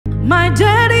My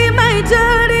daddy,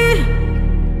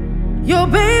 your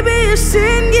baby is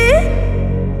singing.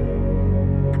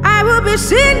 I will be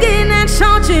singing and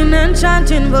shouting and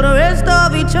chanting for the rest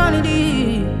of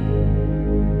eternity.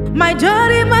 My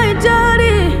daddy,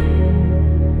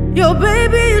 your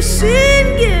baby is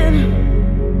singing.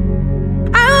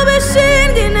 I will be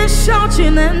singing and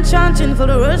shouting and chanting for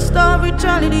the rest of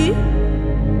eternity.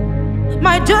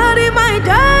 My daddy,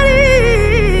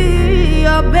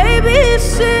 your baby is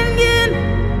singing.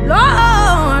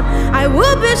 Lord, I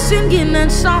will be singing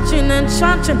and shouting and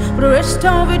chanting for the rest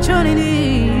of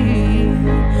eternity.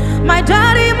 My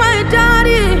daddy,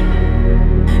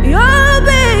 your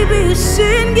baby is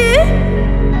singing.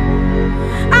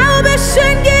 I will be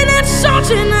singing and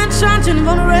shouting and chanting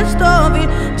for the rest of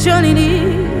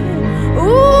eternity.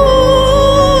 Ooh.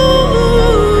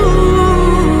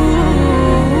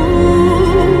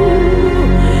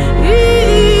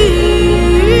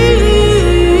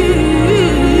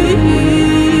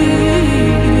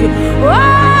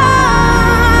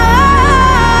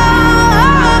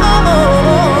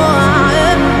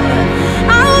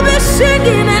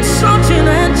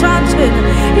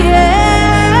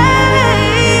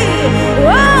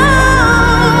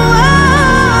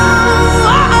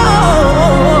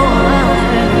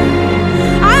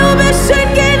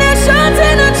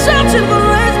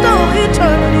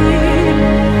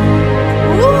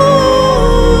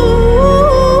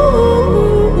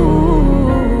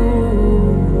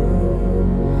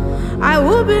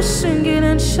 Singing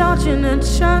and shouting and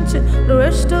chanting the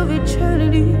rest of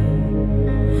eternity,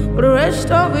 the rest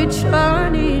of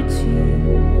eternity.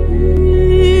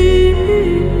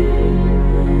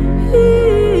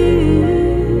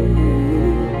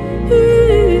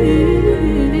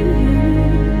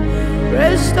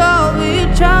 Rest of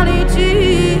eternity.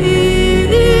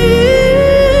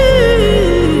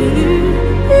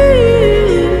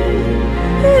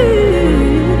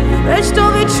 Rest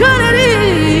of eternity.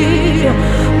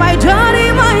 My daddy,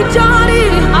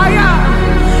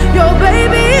 your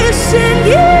baby is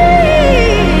singing.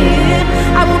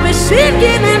 I will be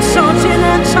singing and shouting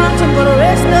and chanting for the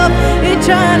rest of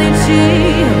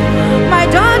eternity. My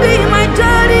daddy,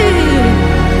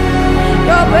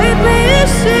 your baby is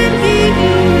singing.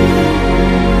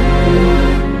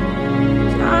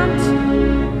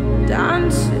 Chanting,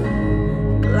 dancing,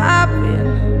 clapping,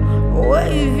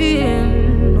 waving.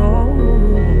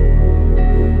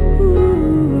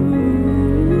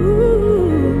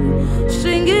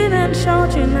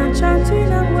 Shouting and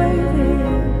chanting and waving.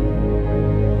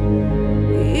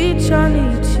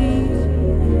 Eternity.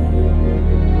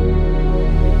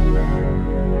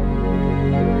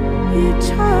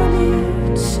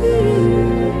 Eternity.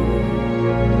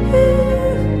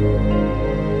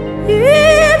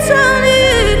 Eternity.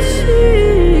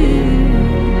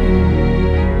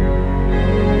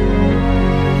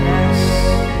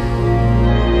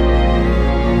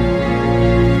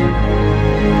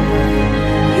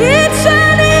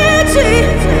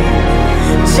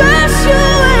 Just you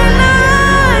and I,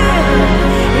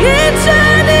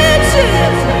 eternity.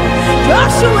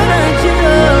 Just you and I,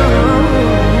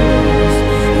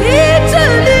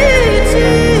 eternity.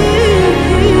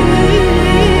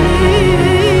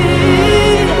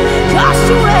 Just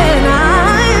you and I,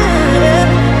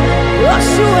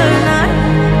 just you and I.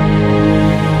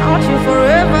 Out you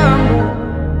forevermore,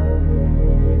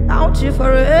 out you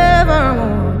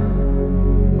forevermore.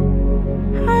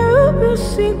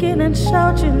 Singing and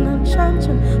shouting and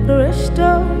chanting the rest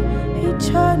of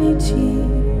eternity,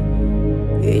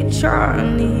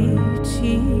 eternity.